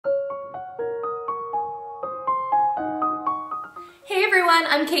Hey everyone,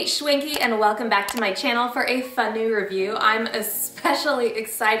 I'm kateschwanke and welcome back to my channel for a fun new review. I'm especially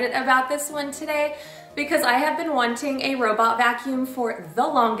excited about this one today because I have been wanting a robot vacuum for the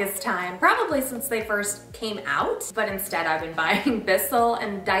longest time, probably since they first came out, but instead I've been buying Bissell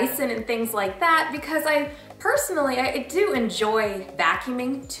and Dyson and things like that because I do enjoy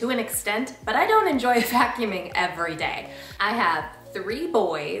vacuuming to an extent, but I don't enjoy vacuuming every day. I have 3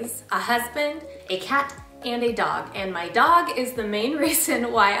 boys, a husband, a cat, and a dog. And my dog is the main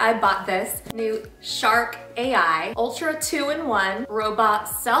reason why I bought this new Shark AI Ultra 2-in-1 Robot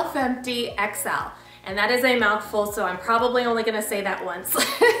Self-Empty XL. And that is a mouthful, so I'm probably only gonna say that once.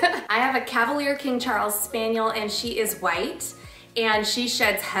 I have a Cavalier King Charles Spaniel and she is white and she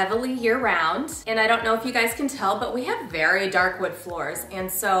sheds heavily year round. And I don't know if you guys can tell, but we have very dark wood floors.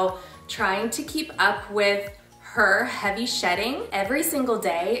 And so trying to keep up with her heavy shedding every single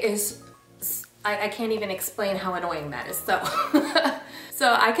day is I can't even explain how annoying that is. So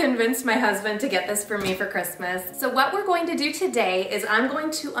I convinced my husband to get this for me for Christmas. So what we're going to do today is I'm going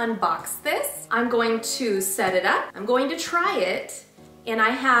to unbox this. I'm going to set it up. I'm going to try it. And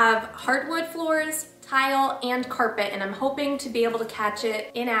I have hardwood floors, tile, and carpet, and I'm hoping to be able to catch it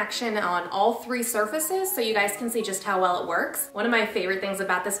in action on all 3 surfaces so you guys can see just how well it works. One of my favorite things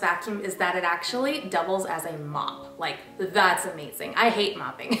about this vacuum is that it actually doubles as a mop. Like, that's amazing. I hate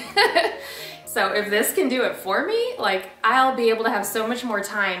mopping. So if this can do it for me, like, I'll be able to have so much more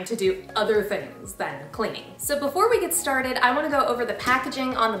time to do other things than cleaning. So before we get started, I want to go over the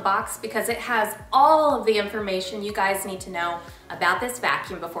packaging on the box because it has all of the information you guys need to know about this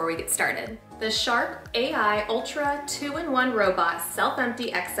vacuum before we get started. The Shark AI Ultra 2-in-1 Robot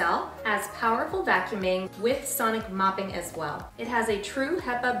Self-Empty XL has powerful vacuuming with sonic mopping as well. It has a true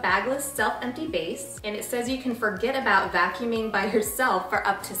HEPA bagless self-empty base, and it says you can forget about vacuuming by yourself for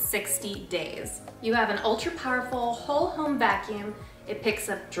up to 60 days. You have an ultra powerful whole home vacuum. It picks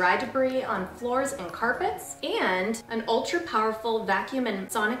up dry debris on floors and carpets, and an ultra powerful vacuum and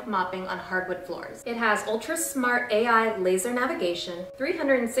sonic mopping on hardwood floors. It has ultra smart AI laser navigation,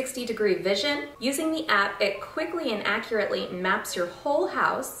 360-degree vision. Using the app, it quickly and accurately maps your whole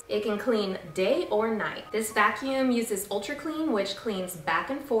house. It can clean day or night. This vacuum uses Ultra Clean, which cleans back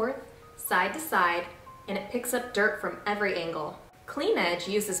and forth, side to side, and it picks up dirt from every angle. Clean Edge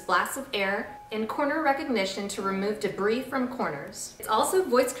uses blasts of air and corner recognition to remove debris from corners. It's also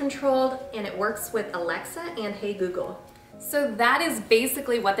voice controlled and it works with Alexa and Hey Google. So that is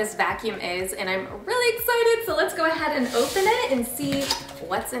basically what this vacuum is, and I'm really excited, so let's go ahead and open it and see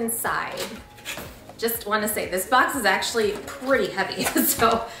what's inside. Just want to say, this box is actually pretty heavy,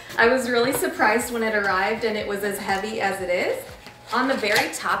 so I was really surprised when it arrived and it was as heavy as it is. On the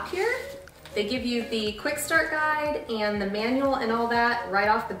very top here, they give you the quick start guide and the manual and all that right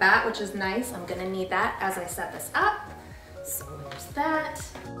off the bat, which is nice. I'm gonna need that as I set this up. So there's that.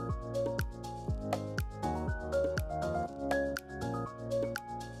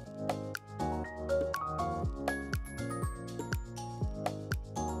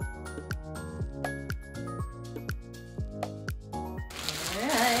 All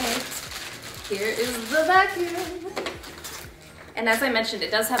right, here is the vacuum. And as I mentioned,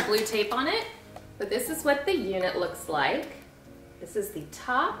 it does have blue tape on it, but this is what the unit looks like. This is the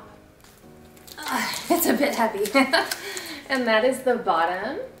top. It's a bit heavy. And that is the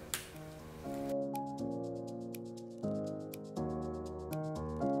bottom.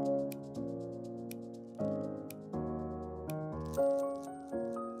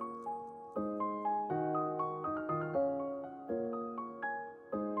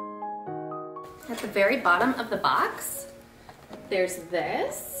 At the very bottom of the box, there's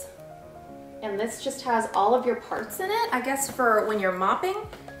this, and this just has all of your parts in it, I guess for when you're mopping,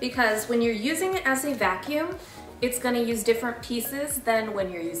 because when you're using it as a vacuum, it's gonna use different pieces than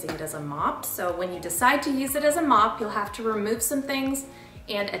when you're using it as a mop. So when you decide to use it as a mop, you'll have to remove some things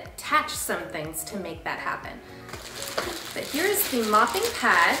and attach some things to make that happen. But here's the mopping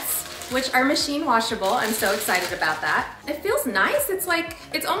pads, which are machine washable. I'm so excited about that. It feels nice. It's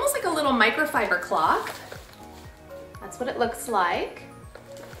almost like a little microfiber cloth. That's what it looks like.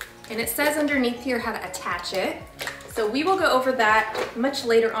 And it says underneath here how to attach it. So we will go over that much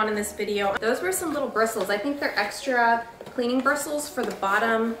later on in this video. Those were some little bristles. I think they're extra cleaning bristles for the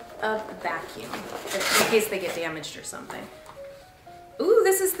bottom of the vacuum, in case they get damaged or something. Ooh,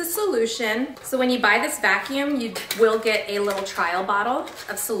 this is the solution. So when you buy this vacuum, you will get a little trial bottle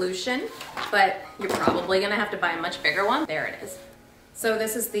of solution, but you're probably gonna have to buy a much bigger one. There it is. So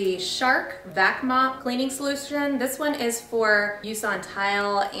this is the Shark VacMop cleaning solution. This one is for use on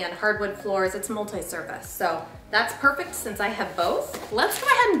tile and hardwood floors. It's multi-surface, so that's perfect since I have both. Let's go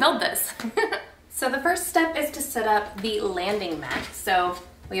ahead and build this. So the first step is to set up the landing mat. So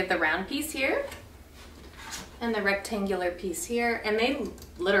we have the round piece here and the rectangular piece here, and they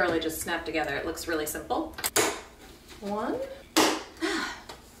literally just snap together. It looks really simple. One.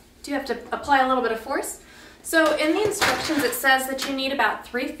 Do you have to apply a little bit of force? So in the instructions it says that you need about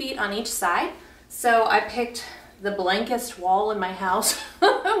 3 feet on each side. So I picked the blankest wall in my house,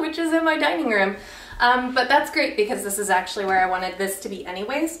 which is in my dining room. But that's great because this is actually where I wanted this to be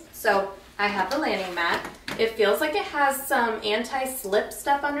anyways. So I have the landing mat. It feels like it has some anti-slip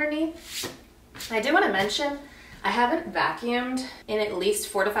stuff underneath. I do want to mention, I haven't vacuumed in at least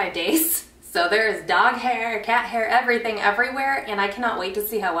 4 to 5 days. So there is dog hair, cat hair, everything everywhere, and I cannot wait to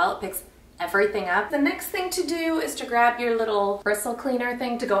see how well it picks everything up. The next thing to do is to grab your little bristle cleaner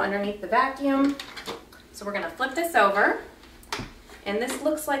thing to go underneath the vacuum. So we're gonna flip this over, and this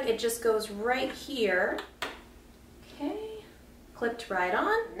looks like it just goes right here. Okay, clipped right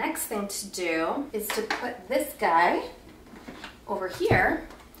on. Next thing to do is to put this guy over here,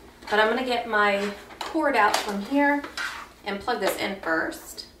 but I'm gonna get my cord out from here and plug this in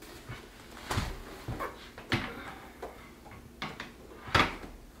first.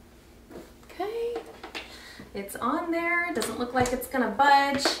 Okay, it's on there. Doesn't look like it's gonna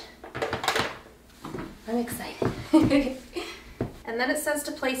budge. I'm excited. And then it says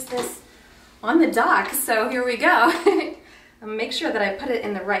to place this on the dock, so here we go. I'm gonna make sure that I put it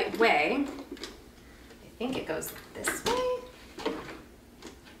in the right way. I think it goes this way.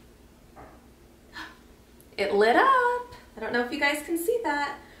 It lit up. I don't know if you guys can see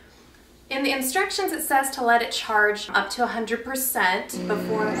that. In the instructions it says to let it charge up to 100%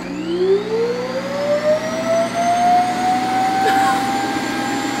 before...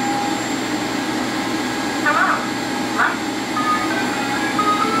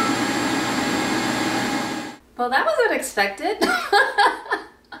 Well, that was unexpected. That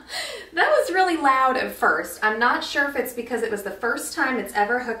was really loud at first. I'm not sure if it's because it was the first time it's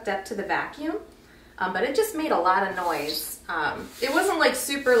ever hooked up to the vacuum, but it just made a lot of noise. It wasn't like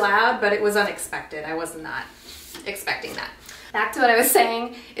super loud, but it was unexpected. I was not expecting that. Back to what I was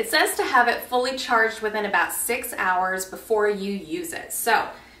saying, it says to have it fully charged within about 6 hours before you use it. So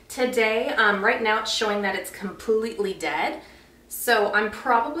today, right now it's showing that it's completely dead. So I'm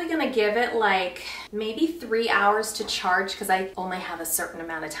probably gonna give it like maybe 3 hours to charge because I only have a certain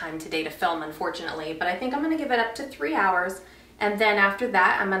amount of time today to film, unfortunately, but I think I'm gonna give it up to 3 hours. And then after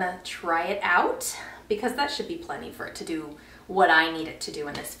that, I'm gonna try it out because that should be plenty for it to do what I need it to do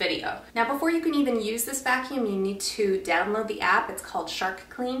in this video. Now, before you can even use this vacuum, you need to download the app. It's called Shark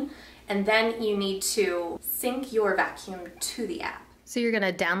Clean. And then you need to sync your vacuum to the app. So you're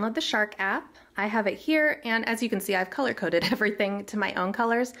gonna download the Shark app. I have it here, and as you can see, I've color-coded everything to my own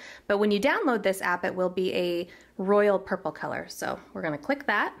colors, but when you download this app, it will be a royal purple color. So we're gonna click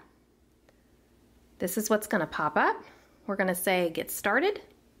that. This is what's gonna pop up. We're gonna say, get started.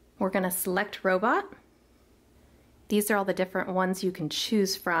 We're gonna select robot. These are all the different ones you can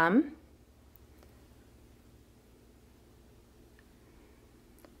choose from.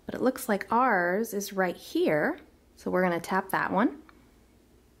 But it looks like ours is right here, so we're gonna tap that one.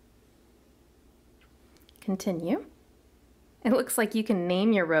 Continue. It looks like you can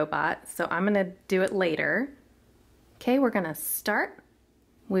name your robot, so I'm gonna do it later. Okay, we're gonna start.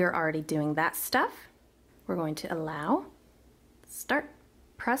 We're already doing that stuff. We're going to allow, start,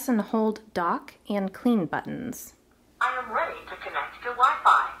 press and hold dock and clean buttons. I am ready to connect to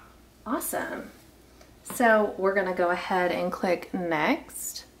Wi-Fi. Awesome. So we're gonna go ahead and click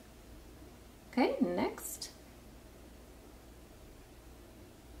next. Okay, next.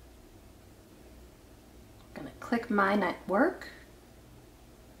 Click My Network.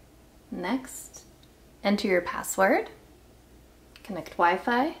 Next. Enter your password. Connect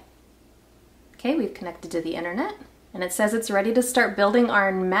Wi-Fi. Okay, we've connected to the internet. And it says it's ready to start building our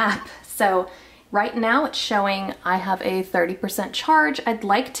map. So right now it's showing I have a 30% charge. I'd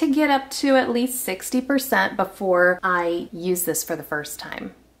like to get up to at least 60% before I use this for the first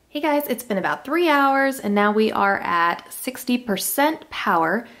time. Hey guys, it's been about 3 hours and now we are at 60%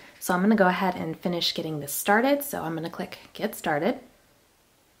 power. So I'm gonna go ahead and finish getting this started. So I'm gonna click Get Started.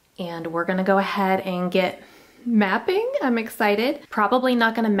 And we're gonna go ahead and get mapping. I'm excited. Probably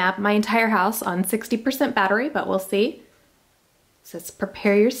not gonna map my entire house on 60% battery, but we'll see. It says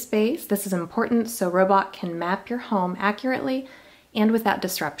prepare your space. This is important so robot can map your home accurately and without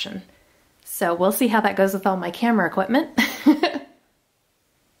disruption. So we'll see how that goes with all my camera equipment.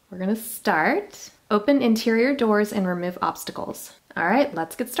 We're gonna start. Open interior doors and remove obstacles. All right,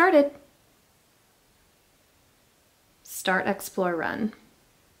 let's get started. Start, explore, run.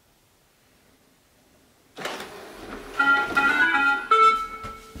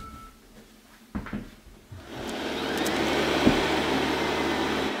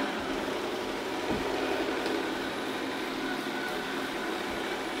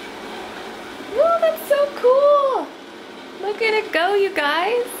 go, you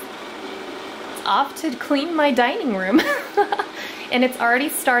guys. It's off to clean my dining room. And it's already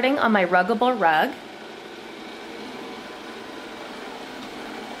starting on my Ruggable rug.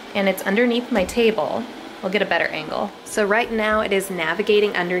 And it's underneath my table. We'll get a better angle. So right now it is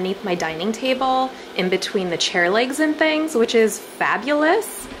navigating underneath my dining table in between the chair legs and things, which is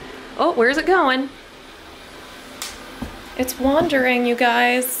fabulous. Oh, where's it going? It's wandering, you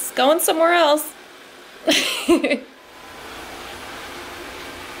guys. Going somewhere else.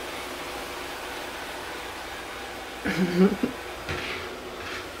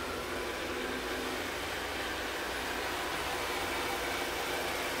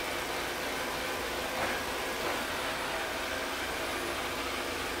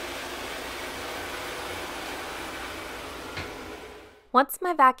 Once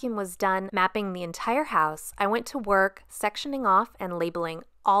my vacuum was done mapping the entire house, I went to work sectioning off and labeling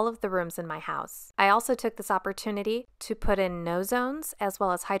all of the rooms in my house. I also took this opportunity to put in no zones as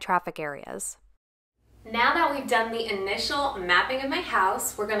well as high traffic areas. Now that we've done the initial mapping of my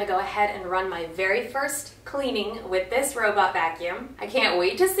house, we're gonna go ahead and run my very first cleaning with this robot vacuum. I can't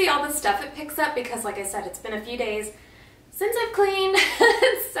wait to see all the stuff it picks up because, like I said, it's been a few days since I've cleaned,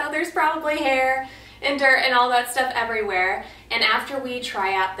 so there's probably hair and dirt and all that stuff everywhere. And after we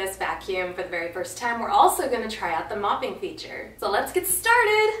try out this vacuum for the very first time, we're also gonna try out the mopping feature. So let's get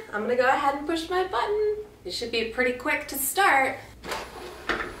started. I'm gonna go ahead and push my button. It should be pretty quick to start.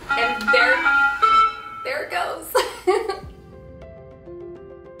 And there it goes.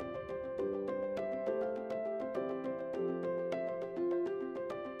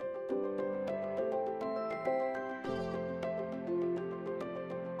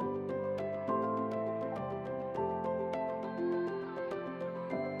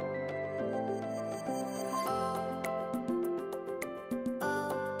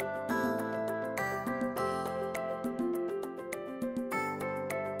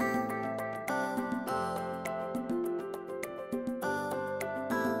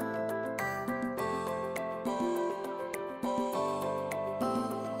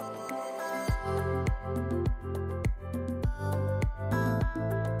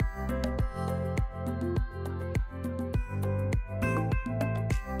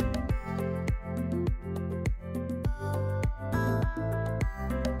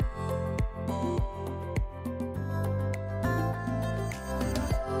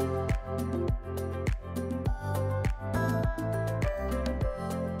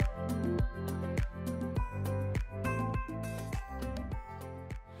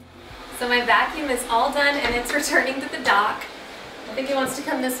 So my vacuum is all done and it's returning to the dock. I think it wants to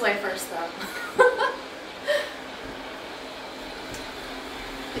come this way first though.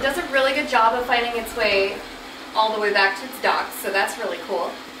 It does a really good job of finding its way all the way back to its dock, so that's really cool.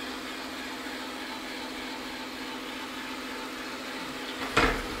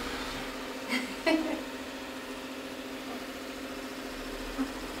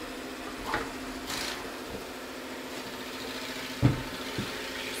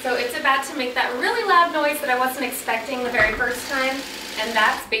 So it's about to make that really loud noise that I wasn't expecting the very first time, and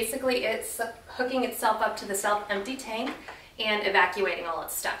that's basically it hooking itself up to the self-empty tank and evacuating all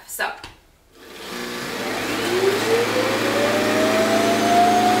its stuff. So.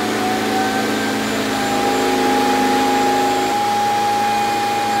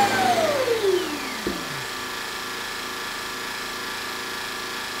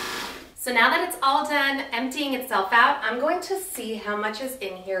 So now that it's all done emptying itself out, I'm going to see how much is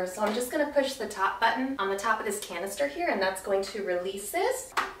in here. So I'm just going to push the top button on the top of this canister here, and that's going to release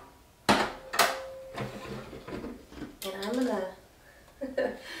this. And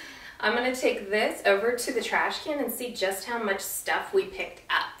I'm gonna take this over to the trash can and see just how much stuff we picked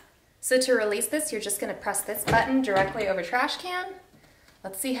up. So to release this, you're just gonna press this button directly over trash can.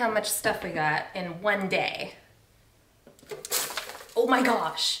 Let's see how much stuff we got in one day. Oh my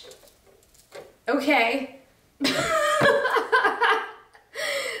gosh. Okay. Holy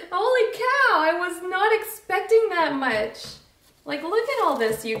cow, I was not expecting that much. Like, look at all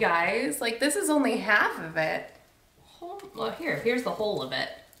this, you guys. Like, this is only half of it. Well, here's the whole of it.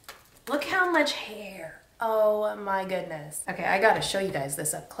 Look how much hair. Oh my goodness. Okay, I gotta show you guys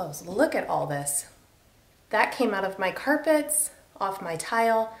this up close. Look at all this. That came out of my carpets, off my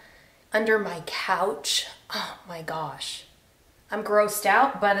tile, under my couch. Oh my gosh. I'm grossed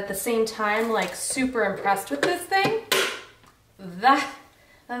out, but at the same time, like, super impressed with this thing.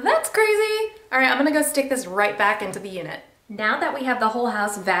 That's crazy. All right, I'm gonna go stick this right back into the unit. Now that we have the whole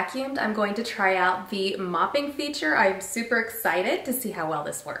house vacuumed, I'm going to try out the mopping feature. I'm super excited to see how well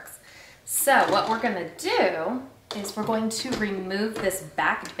this works. So what we're gonna do is we're going to remove this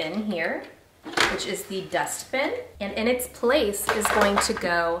back bin here. which is the dustbin. And in its place is going to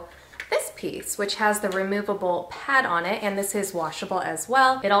go this piece, which has the removable pad on it, and this is washable as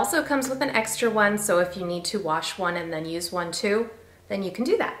well. It also comes with an extra one, so if you need to wash one and then use one too, then you can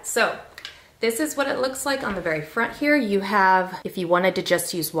do that. So this is what it looks like on the very front here. You have, if you wanted to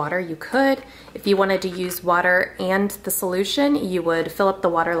just use water, you could. If you wanted to use water and the solution, you would fill up the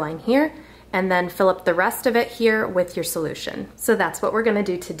water line here and then fill up the rest of it here with your solution. So that's what we're gonna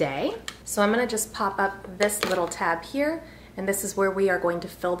do today. So I'm gonna just pop up this little tab here, and this is where we are going to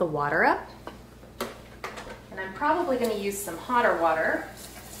fill the water up. And I'm probably gonna use some hotter water,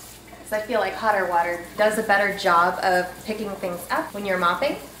 because I feel like hotter water does a better job of picking things up when you're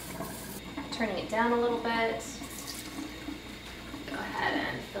mopping. Turning it down a little bit. Go ahead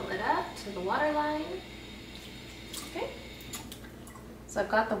and fill it up to the water line. Okay. So I've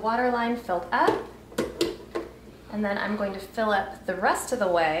got the water line filled up, and then I'm going to fill up the rest of the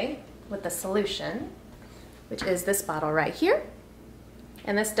way with the solution, which is this bottle right here.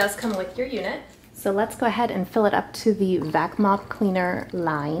 And this does come with your unit. So let's go ahead and fill it up to the VacMop cleaner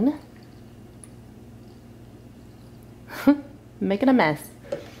line. Making a mess.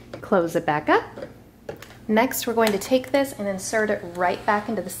 Close it back up. Next, we're going to take this and insert it right back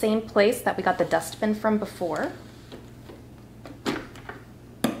into the same place that we got the dustbin from before.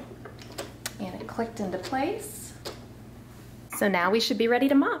 And it clicked into place. So now we should be ready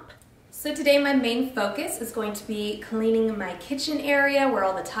to mop. So today my main focus is going to be cleaning my kitchen area where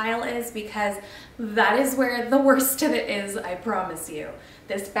all the tile is, because that is where the worst of it is, I promise you.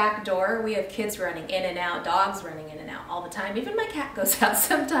 This back door, we have kids running in and out, dogs running in and out all the time. Even my cat goes out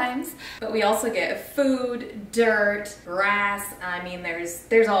sometimes. But we also get food, dirt, grass. I mean,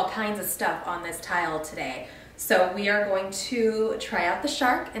 there's all kinds of stuff on this tile today. So we are going to try out the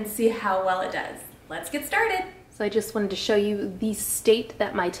shark and see how well it does. Let's get started. So I just wanted to show you the state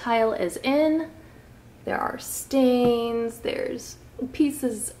that my tile is in. There are stains, there's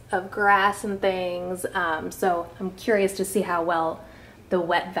pieces of grass and things. So I'm curious to see how well the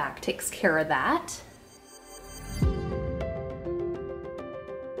wet vac takes care of that.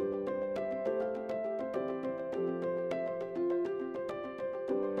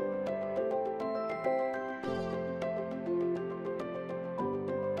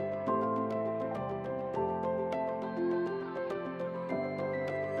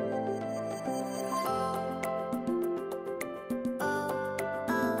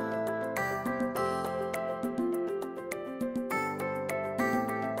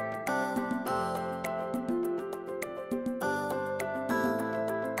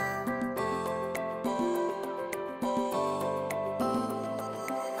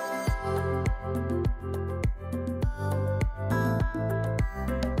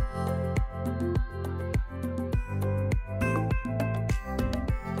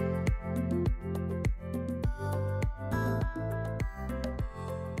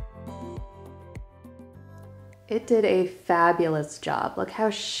 It did a fabulous job. Look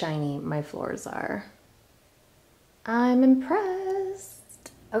how shiny my floors are. I'm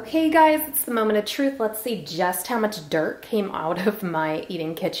impressed. Okay guys, it's the moment of truth. Let's see just how much dirt came out of my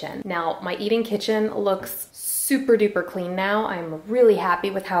eating kitchen. Now, my eating kitchen looks super duper clean now. I'm really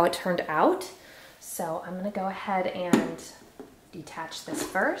happy with how it turned out. So I'm gonna go ahead and detach this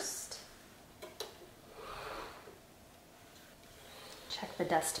first. Check the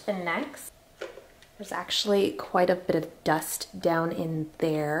dustbin next. There's actually quite a bit of dust down in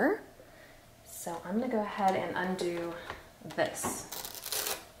there. So I'm gonna go ahead and undo this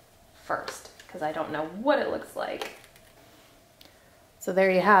first, because I don't know what it looks like. So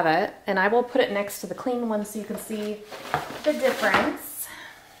there you have it. And I will put it next to the clean one so you can see the difference.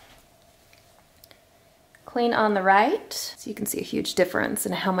 Clean on the right, so you can see a huge difference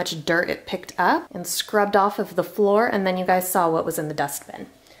in how much dirt it picked up and scrubbed off of the floor, and then you guys saw what was in the dustbin.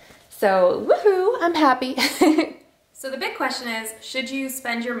 So, woohoo, I'm happy. So the big question is, should you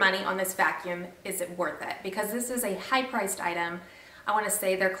spend your money on this vacuum? Is it worth it? Because this is a high-priced item. I want to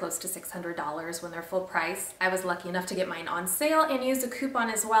say they're close to $600 when they're full price. I was lucky enough to get mine on sale and used a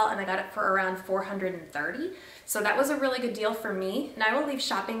coupon as well, and I got it for around $430. So that was a really good deal for me. And I will leave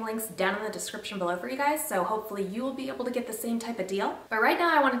shopping links down in the description below for you guys, so hopefully you will be able to get the same type of deal. But right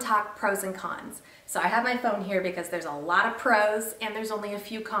now I want to talk pros and cons. So I have my phone here because there's a lot of pros and there's only a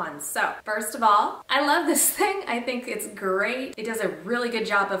few cons. So first of all, I love this thing. I think it's great. It does a really good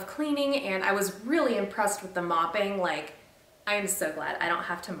job of cleaning, and I was really impressed with the mopping. Like, I am so glad I don't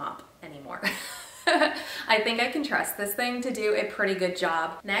have to mop anymore. I think I can trust this thing to do a pretty good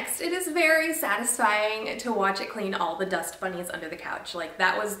job. Next, it is very satisfying to watch it clean all the dust bunnies under the couch. Like,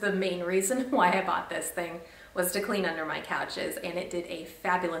 that was the main reason why I bought this thing, was to clean under my couches, and it did a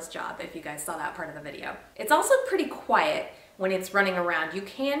fabulous job if you guys saw that part of the video. It's also pretty quiet when it's running around. You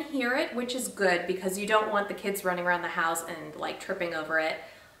can hear it, which is good because you don't want the kids running around the house and like tripping over it.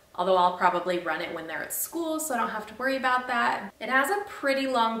 Although I'll probably run it when they're at school, so I don't have to worry about that. It has a pretty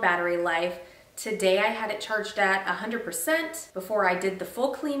long battery life. Today I had it charged at 100% before I did the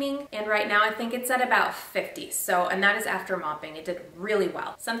full cleaning, and right now I think it's at about 50. And that is after mopping. It did really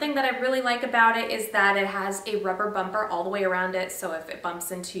well. Something that I really like about it is that it has a rubber bumper all the way around it, so if it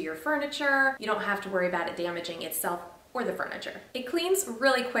bumps into your furniture, you don't have to worry about it damaging itself or the furniture. It cleans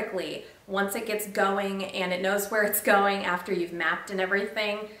really quickly once it gets going, and it knows where it's going after you've mapped and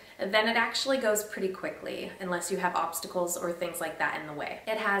everything. Then it actually goes pretty quickly unless you have obstacles or things like that in the way.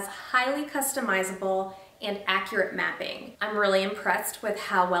 It has highly customizable and accurate mapping. I'm really impressed with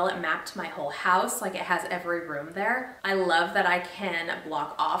how well it mapped my whole house. Like, it has every room there. I love that I can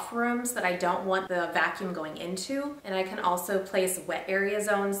block off rooms that I don't want the vacuum going into, and I can also place wet area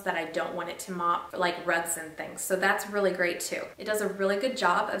zones that I don't want it to mop, like rugs and things. So that's really great too. It does a really good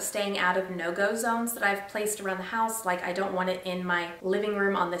job of staying out of no-go zones that I've placed around the house. Like, I don't want it in my living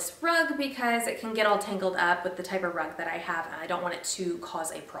room on this rug because it can get all tangled up with the type of rug that I have, and I don't want it to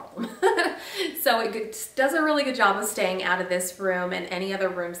cause a problem. So it does a really good job of staying out of this room and any other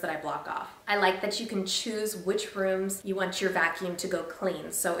rooms that I block off. I like that you can choose which rooms you want your vacuum to go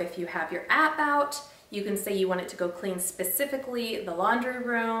clean. So if you have your app out, you can say you want it to go clean specifically the laundry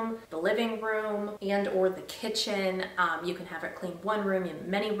room, the living room, and or the kitchen. You can have it clean one room in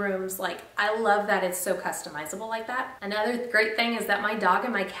many rooms. Like, I love that it's so customizable like that. Another great thing is that my dog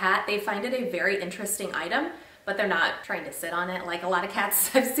and my cat, they find it a very interesting item, but they're not trying to sit on it like a lot of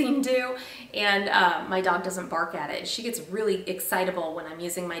cats I've seen do. And my dog doesn't bark at it. She gets really excitable when I'm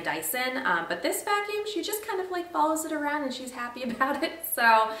using my Dyson, but this vacuum, she just kind of like follows it around and she's happy about it.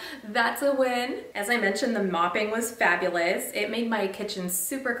 So that's a win. As I mentioned, the mopping was fabulous. It made my kitchen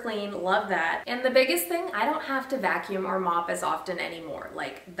super clean, love that. And the biggest thing, I don't have to vacuum or mop as often anymore.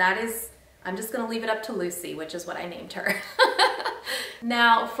 Like, that is, I'm just gonna leave it up to Lucy, which is what I named her.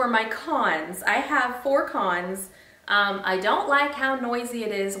 Now for my cons, I have 4 cons. I don't like how noisy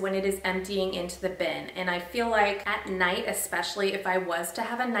it is when it is emptying into the bin, and I feel like at night, especially if I was to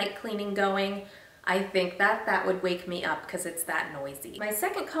have a night cleaning going, I think that that would wake me up because it's that noisy. My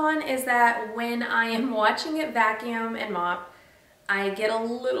second con is that when I am watching it vacuum and mop, I get a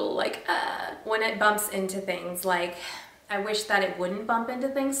little like, when it bumps into things. Like, I wish that it wouldn't bump into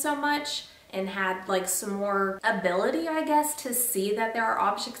things so much and had like some more ability, I guess, to see that there are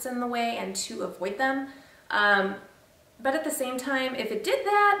objects in the way and to avoid them. But at the same time, if it did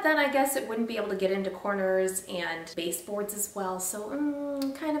that, then I guess it wouldn't be able to get into corners and baseboards as well. So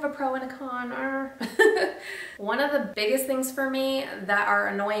kind of a pro and a con. One of the biggest things for me that are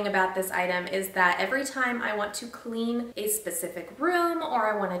annoying about this item is that every time I want to clean a specific room,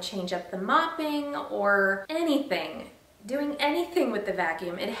 or I want to change up the mopping or anything, doing anything with the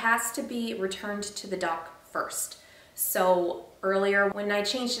vacuum, it has to be returned to the dock first. So earlier when I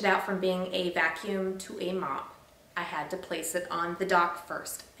changed it out from being a vacuum to a mop, I had to place it on the dock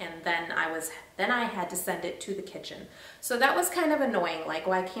first, and then I had to send it to the kitchen. So that was kind of annoying. Like,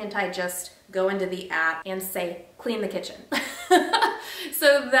 why can't I just go into the app and say, clean the kitchen?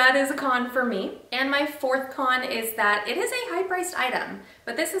 So that is a con for me. And my fourth con is that it is a high-priced item,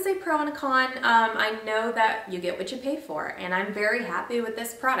 but this is a pro and a con. I know that you get what you pay for, and I'm very happy with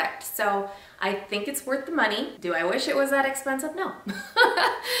this product. So I think it's worth the money. Do I wish it was that expensive? No.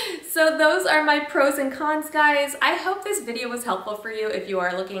 So those are my pros and cons, guys. I hope this video was helpful for you if you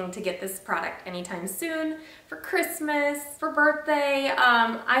are looking to get this product anytime soon, for Christmas, for birthday.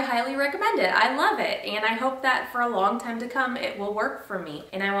 I highly recommend it. I love it, and I hope that for a long time to come it will work for me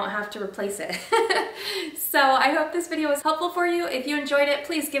and I won't have to replace it. So I hope this video was helpful for you. If you enjoyed it,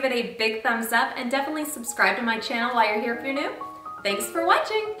 please give it a big thumbs up and definitely subscribe to my channel while you're here if you're new. Thanks for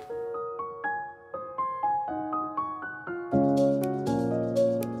watching.